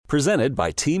Presented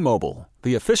by T-Mobile,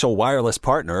 the official wireless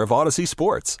partner of Odyssey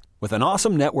Sports. With an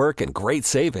awesome network and great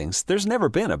savings, there's never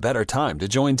been a better time to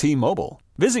join T-Mobile.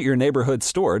 Visit your neighborhood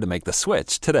store to make the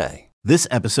switch today. This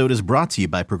episode is brought to you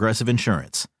by Progressive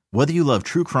Insurance. Whether you love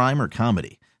true crime or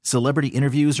comedy, celebrity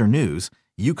interviews or news,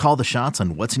 you call the shots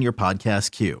on what's in your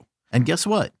podcast queue. And guess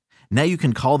what? Now you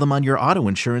can call them on your auto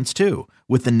insurance too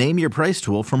with the Name Your Price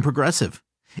tool from Progressive.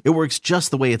 It works just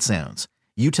the way it sounds.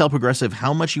 You tell Progressive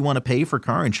how much you want to pay for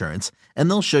car insurance, and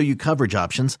they'll show you coverage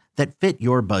options that fit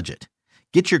your budget.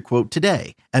 Get your quote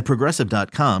today at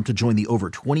Progressive.com to join the over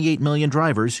 28 million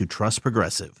drivers who trust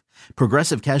Progressive.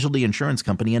 Progressive Casualty Insurance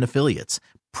Company and Affiliates.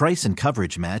 Price and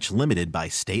coverage match limited by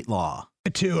state law.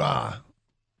 Get to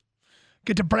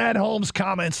Brad Holmes'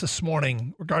 comments this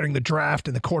morning regarding the draft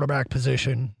and the quarterback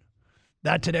position.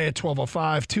 That today at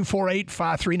 12:05,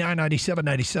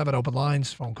 248-539-9797. Open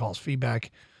lines, phone calls, feedback.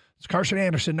 It's Carson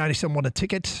Anderson, 97.1 The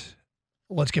Ticket.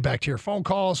 Let's get back to your phone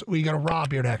calls. We got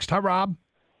Rob here next. Hi, Rob.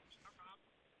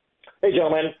 Hey,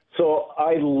 gentlemen. So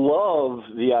I love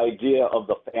the idea of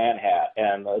the fan hat,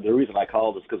 and the reason I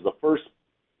called is because the first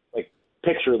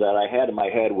picture that I had in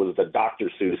my head was the Dr.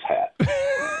 Seuss hat.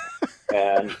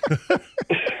 And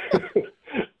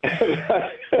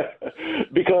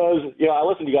because, I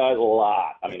listen to you guys a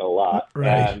lot. I mean, a lot.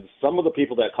 Right. And some of the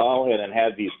people that call in and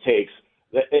have these takes,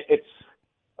 it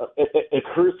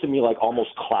occurs to me like almost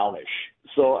clownish.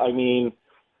 So, I mean,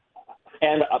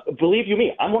 and believe you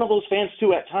me, I'm one of those fans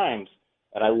too at times.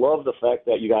 And I love the fact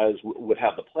that you guys would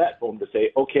have the platform to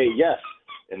say, okay, yes,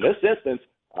 in this instance,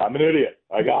 I'm an idiot.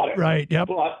 I got it. Right, yep.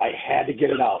 But I had to get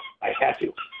it out. I had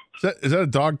to. Is that a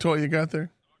dog toy you got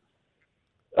there?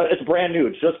 It's brand new.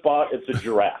 It's just bought. It's a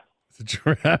giraffe. It's a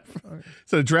giraffe.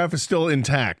 So the giraffe is still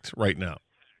intact right now.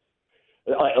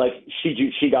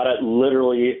 She got it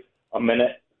literally a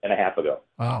minute and a half ago.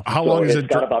 Wow. How long is it?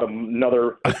 It's got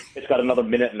another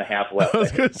minute and a half left. I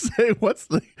was going to say, what's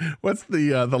the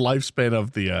lifespan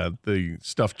of the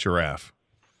stuffed giraffe?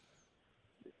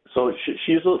 So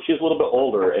she's a little bit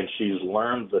older, and she's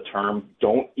learned the term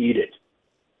 "don't eat it,"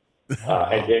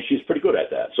 and she's pretty good at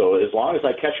that. So as long as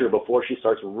I catch her before she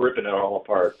starts ripping it all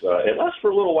apart, it lasts for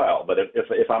a little while. But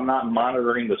if I'm not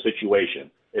monitoring the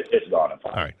situation, it's gone.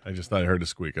 All right, I just thought I heard a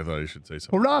squeak. I thought I should say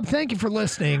something. Well, Rob, thank you for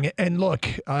listening. And look,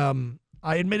 I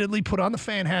admittedly put on the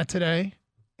fan hat today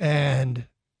and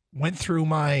went through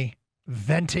my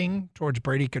venting towards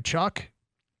Brady Tkachuk,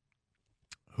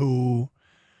 who.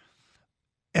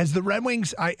 As the Red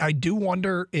Wings, I do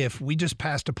wonder if we just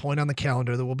passed a point on the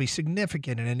calendar that will be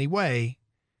significant in any way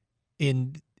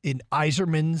in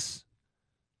Yzerman's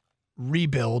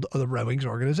rebuild of the Red Wings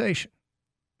organization.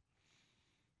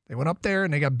 They went up there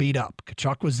and they got beat up.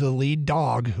 Tkachuk was the lead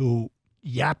dog who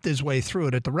yapped his way through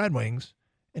it at the Red Wings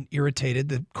and irritated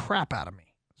the crap out of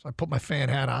me. So I put my fan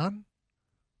hat on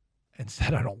and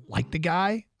said, I don't like the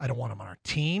guy. I don't want him on our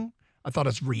team. I thought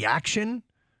his reaction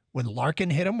when Larkin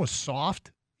hit him was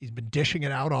soft. He's been dishing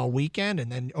it out all weekend,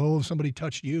 and then, somebody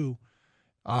touched you.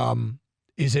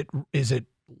 Is it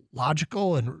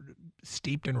logical and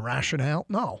steeped in rationale?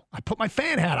 No. I put my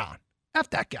fan hat on.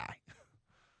 F that guy.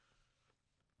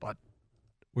 But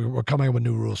we're coming up with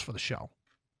new rules for the show,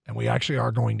 and we actually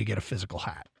are going to get a physical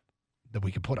hat that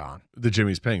we can put on. That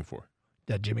Jimmy's paying for.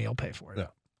 That Jimmy will pay for it. Yeah.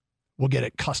 We'll get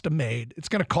it custom made. It's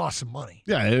going to cost some money.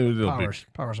 Yeah,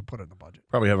 Powers will put it in the budget.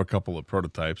 Probably have a couple of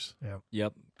prototypes. Yeah.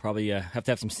 Yep. Probably have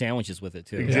to have some sandwiches with it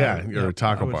too. Yeah, or a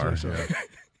taco bar. So.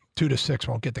 2 to 6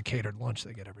 won't get the catered lunch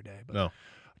they get every day. But. No.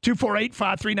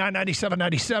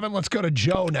 248-539-9797. Let's go to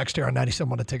Joe next here on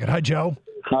 97 on the Ticket. Hi, Joe.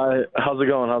 Hi. How's it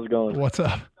going? What's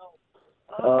up?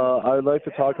 I'd like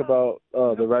to talk about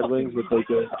the Red Wings with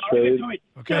the trade.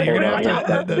 Okay, you're going to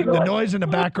have to. The noise in the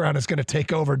background is going to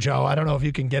take over, Joe. I don't know if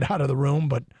you can get out of the room,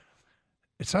 but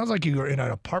it sounds like you were in an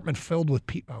apartment filled with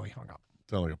people. Oh, he hung up.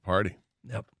 Sounds like a party.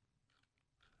 Yep.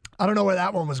 I don't know where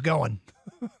that one was going,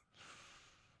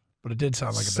 but it did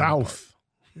sound like a south.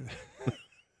 I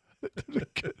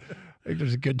think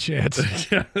there's a good chance.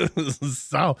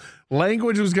 South.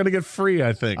 Language was going to get free,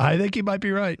 I think. I think he might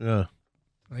be right. Yeah.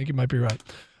 I think you might be right.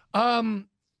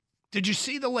 Did you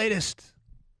see the latest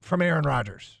from Aaron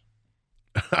Rodgers?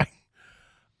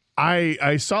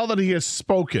 I saw that he has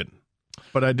spoken,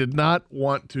 but I did not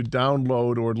want to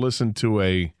download or listen to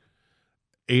a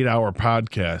 8-hour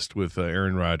podcast with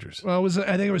Aaron Rodgers. Well, I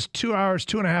think it was 2 hours,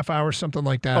 2.5 hours, something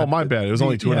like that. Oh, my bad. It was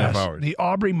only 2.5 hours. The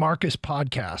Aubrey Marcus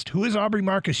podcast. Who is Aubrey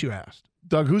Marcus, you asked?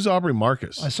 Doug, who's Aubrey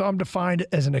Marcus? I saw him defined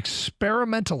as an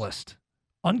experimentalist,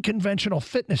 unconventional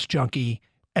fitness junkie,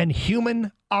 and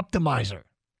human optimizer.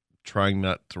 Trying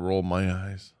not to roll my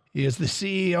eyes. He is the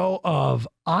CEO of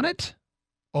Onnit,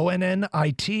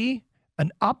 ONNIT,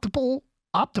 an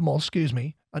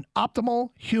optimal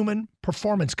human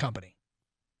performance company.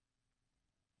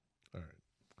 All right.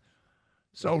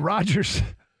 So Rogers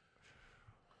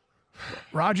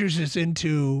is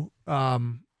into, I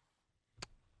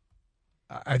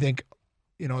think,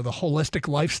 the holistic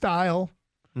lifestyle.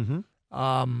 Mm-hmm.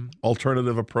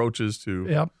 Alternative approaches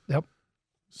to Yep.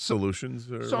 solutions.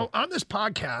 So on this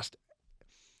podcast,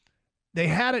 they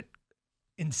had it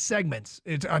in segments.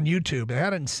 It's on YouTube. They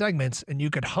had it in segments, and you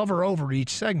could hover over each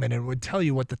segment and it would tell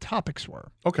you what the topics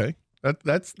were. Okay.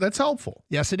 That's helpful.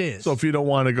 Yes, it is. So if you don't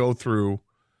want to go through,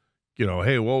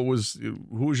 hey, who was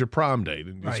your prom date?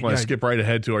 And you just want to skip right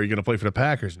ahead to, are you going to play for the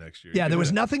Packers next year? Yeah, there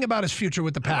was nothing about his future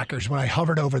with the Packers when I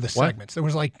hovered over the segments. There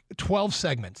was like 12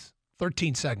 segments,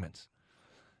 13 segments.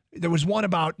 There was one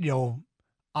about,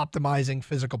 optimizing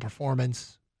physical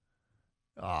performance,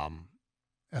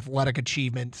 athletic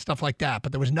achievement, stuff like that.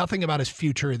 But there was nothing about his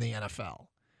future in the NFL.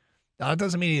 Now, that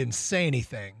doesn't mean he didn't say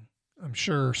anything. I'm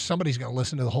sure somebody's going to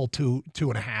listen to the whole two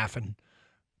and a half and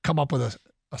come up with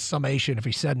a summation if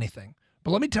he said anything.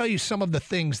 But let me tell you some of the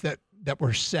things that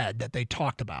were said that they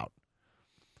talked about.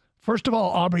 First of all,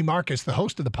 Aubrey Marcus, the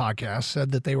host of the podcast,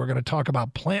 said that they were going to talk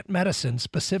about plant medicine,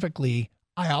 specifically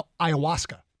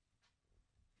ayahuasca.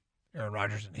 Aaron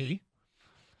Rodgers and he.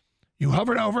 You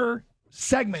hovered over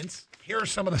segments. Here are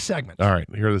some of the segments. All right,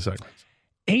 here are the segments.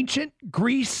 Ancient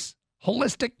Greece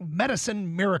holistic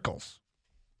medicine miracles.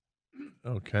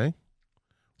 Okay.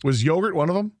 Was yogurt one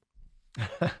of them?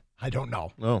 I don't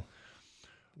know. Oh.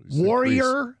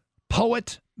 Warrior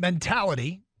poet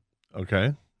mentality.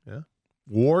 Okay. Yeah.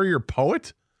 Warrior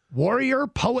poet? Warrior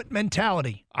poet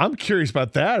mentality. I'm curious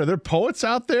about that. Are there poets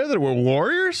out there that were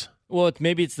warriors? Well,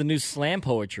 maybe it's the new slam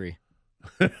poetry.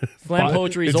 Slam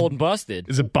poetry is old and busted.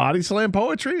 Is it body slam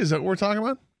poetry? Is that what we're talking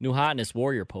about? New hotness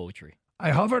warrior poetry. I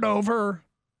hovered over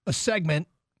a segment,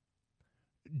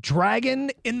 Dragon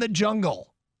in the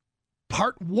Jungle,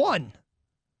 Part 1.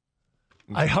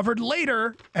 I hovered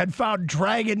later and found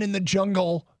Dragon in the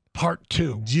Jungle, Part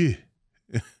 2. Yeah.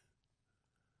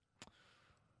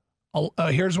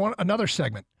 Here's another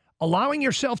segment. Allowing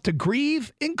yourself to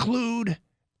grieve, include,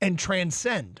 and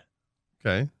transcend.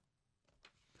 Okay.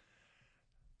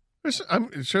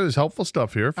 I'm sure there's helpful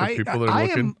stuff here for people that are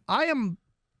looking. I am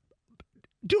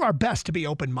do our best to be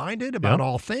open-minded about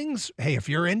all things. Hey, if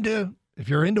you're into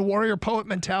warrior poet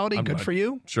mentality, good for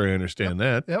you. Sure, I understand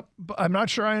that. Yep, but I'm not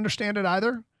sure I understand it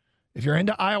either. If you're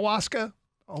into ayahuasca,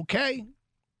 okay.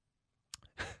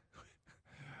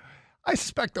 I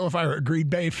suspect, though, if I were a Green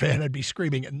Bay fan, I'd be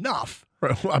screaming enough.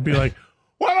 I'd be like,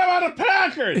 what about the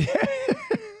Packers?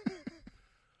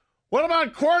 What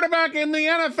about quarterback in the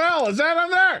NFL? Is that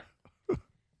on there?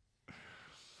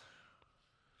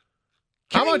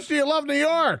 How much do you love New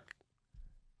York?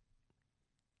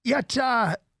 Yet,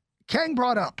 Kang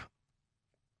brought up,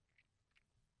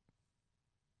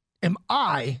 am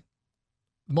I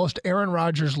the most Aaron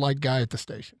Rodgers-like guy at the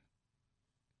station?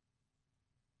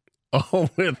 Oh,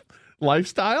 with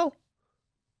lifestyle?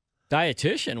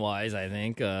 Dietitian-wise, I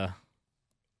think.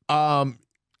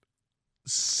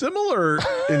 Similar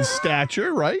in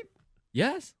stature, right?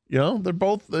 Yes. They're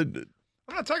both...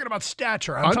 I'm not talking about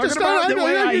stature. I'm talking about the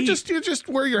way I eat. You just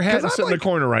wear your hat and sit in the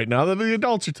corner right now. The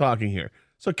adults are talking here.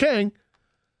 So, Kang,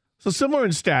 similar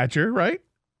in stature, right?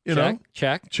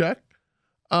 Check.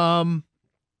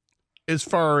 As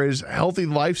far as healthy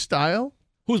lifestyle.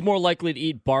 Who's more likely to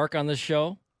eat bark on this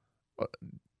show?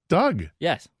 Doug.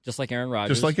 Yes, just like Aaron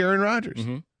Rodgers.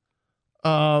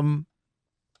 Mm-hmm.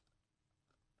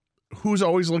 Who's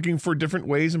always looking for different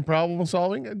ways in problem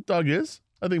solving? Doug is.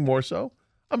 I think more so.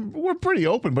 We're pretty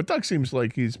open, but Doug seems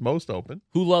like he's most open.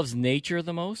 Who loves nature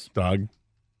the most? Doug.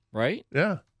 Right?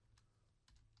 Yeah.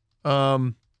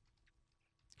 The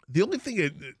only thing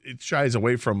it shies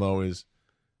away from, though, is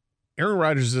Aaron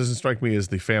Rodgers doesn't strike me as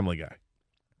the family guy.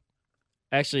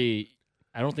 Actually,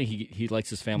 I don't think he likes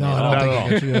his family at all. all.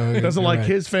 Not at all. Doesn't like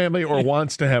his family or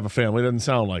wants to have a family. Doesn't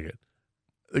sound like it.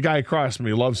 The guy across from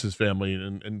me loves his family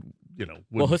and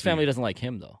well, his family doesn't like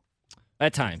him, though.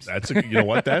 At times. You know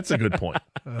what? That's a good point.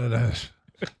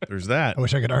 There's that. I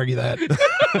wish I could argue that.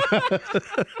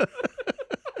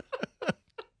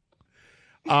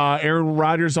 Aaron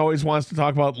Rodgers always wants to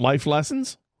talk about life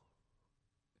lessons.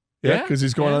 Yeah, because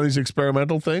he's going on these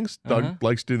experimental things. Doug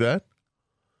likes to do that.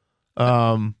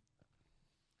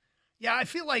 Yeah, I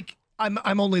feel like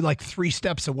I'm only like 3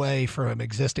 steps away from him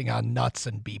existing on nuts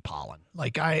and bee pollen.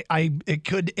 Like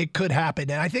it could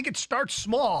happen, and I think it starts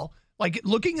small. Like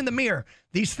looking in the mirror,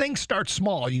 these things start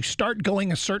small. You start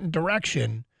going a certain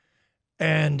direction,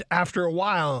 and after a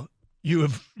while,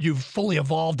 you've fully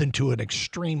evolved into an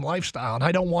extreme lifestyle, and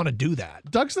I don't want to do that.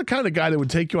 Doug's the kind of guy that would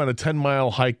take you on a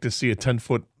 10-mile hike to see a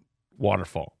 10-foot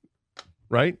waterfall,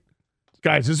 right?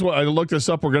 Guys, this is what I looked this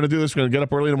up. We're going to do this. We're going to get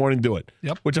up early in the morning and do it.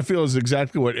 Yep. Which I feel is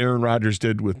exactly what Aaron Rodgers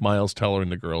did with Miles Teller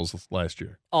and the girls last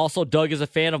year. Also, Doug is a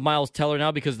fan of Miles Teller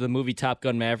now because of the movie Top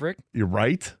Gun Maverick. You're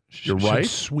right. You're Should right.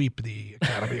 Sweep the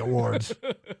Academy Awards.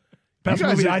 Best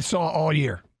movie I saw all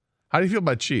year. How do you feel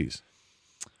about cheese?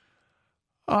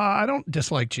 I don't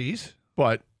dislike cheese.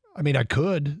 But I mean, I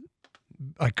could.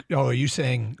 Are you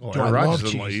saying do I Aaron love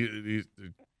Rodgers cheese?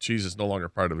 Cheese is no longer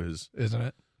part of his. Isn't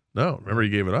it? No, remember he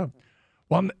gave it up.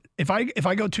 Well, if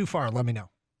I go too far, let me know.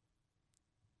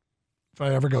 If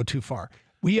I ever go too far,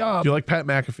 Do you like Pat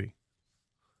McAfee?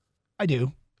 I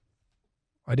do.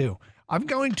 I'm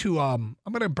going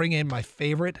to bring in my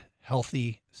favorite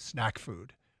healthy snack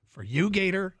food for you,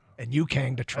 Gator, and you,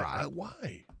 Kang, to try.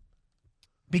 Why?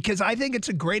 Because I think it's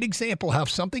a great example how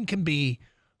something can be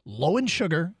low in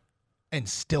sugar and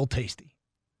still tasty.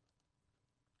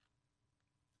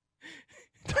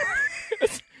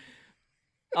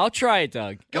 I'll try it,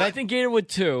 Doug. And I think Gator would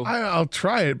too. I'll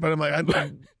try it, but I'm like,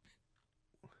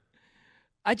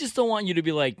 I just don't want you to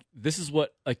be like, this is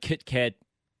what a Kit Kat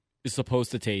is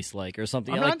supposed to taste like or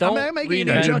something. I'm like, not making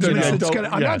any judgments.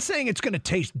 I'm not saying it's going to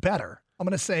taste better. I'm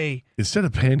going to say instead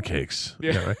of pancakes.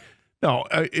 Yeah. Right? No,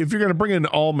 if you're going to bring in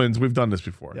almonds, we've done this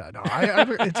before. Yeah, no,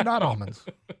 it's not almonds.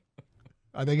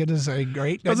 I think it is a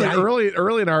great.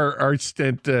 Early in our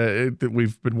stint that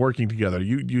we've been working together,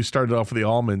 you started off with the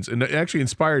almonds, and it actually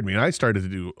inspired me. And I started to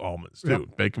do almonds too.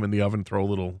 Yep. Bake them in the oven, throw a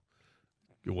little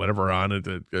whatever on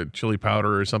it, chili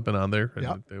powder or something on there, and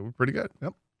Yep. they were pretty good.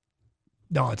 Yep.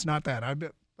 No, it's not that.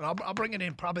 I'll bring it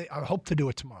in. Probably. I hope to do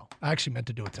it tomorrow. I actually meant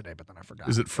to do it today, but then I forgot.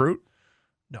 Is it fruit?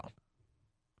 No.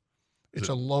 It's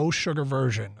a low sugar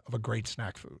version of a great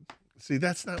snack food. See,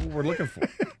 that's not what we're looking for.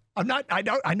 I'm not. I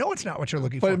know it's not what you're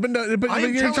looking for. But I am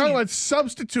you're telling talking you- about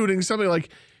substituting something like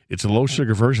it's a low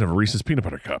sugar version of a Reese's peanut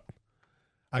butter cup.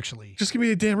 Actually, Just give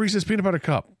me a damn Reese's peanut butter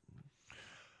cup.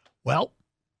 well,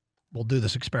 we'll do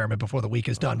this experiment before the week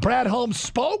is done. Brad Holmes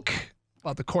spoke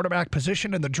about the quarterback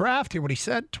position in the draft. Hear what he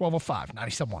said. 12:05,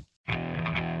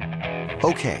 97.1.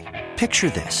 Okay, picture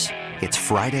this. It's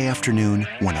Friday afternoon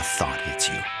when a thought hits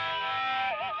you.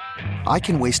 I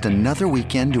can waste another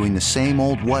weekend doing the same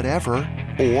old whatever,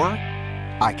 or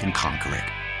I can conquer it.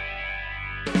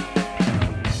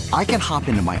 I can hop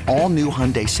into my all-new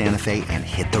Hyundai Santa Fe and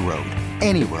hit the road.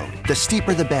 Any road. The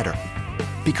steeper, the better.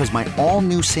 Because my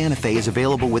all-new Santa Fe is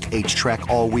available with H-Track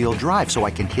all-wheel drive, so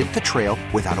I can hit the trail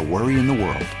without a worry in the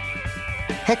world.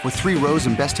 Heck, with 3 rows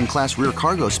and best-in-class rear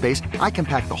cargo space, I can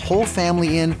pack the whole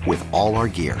family in with all our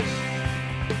gear.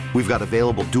 We've got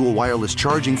available dual wireless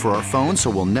charging for our phones, so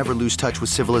we'll never lose touch with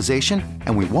civilization,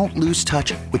 and we won't lose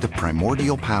touch with the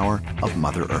primordial power of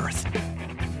Mother Earth.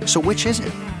 So which is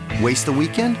it? Waste the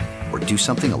weekend or do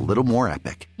something a little more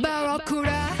epic?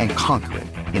 And conquer it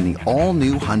in the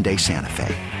all-new Hyundai Santa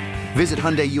Fe. Visit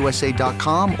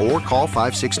HyundaiUSA.com or call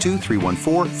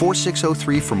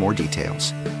 562-314-4603 for more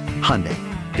details. Hyundai,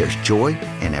 there's joy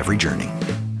in every journey.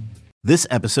 This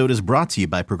episode is brought to you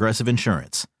by Progressive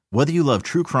Insurance. Whether you love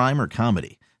true crime or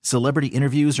comedy, celebrity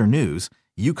interviews or news,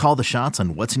 you call the shots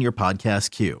on what's in your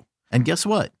podcast queue. And guess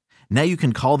what? Now you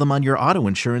can call them on your auto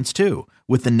insurance too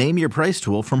with the Name Your Price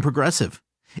tool from Progressive.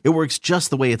 It works just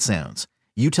the way it sounds.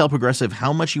 You tell Progressive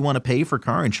how much you want to pay for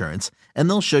car insurance, and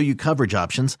they'll show you coverage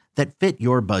options that fit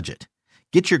your budget.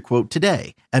 Get your quote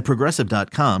today at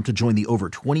Progressive.com to join the over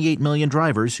 28 million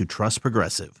drivers who trust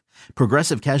Progressive.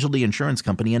 Progressive Casualty Insurance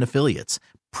Company and Affiliates.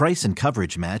 Price and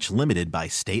coverage match limited by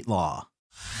state law.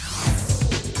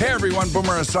 Hey everyone,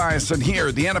 Boomer Esiason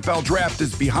here. The NFL Draft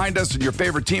is behind us and your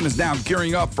favorite team is now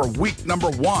gearing up for week number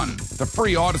 1. The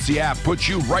free Odyssey app puts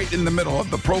you right in the middle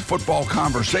of the pro football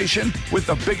conversation with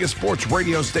the biggest sports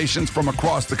radio stations from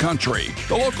across the country.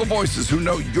 The local voices who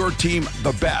know your team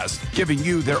the best, giving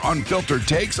you their unfiltered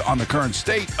takes on the current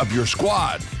state of your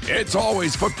squad. It's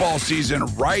always football season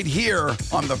right here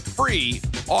on the free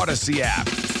Odyssey app.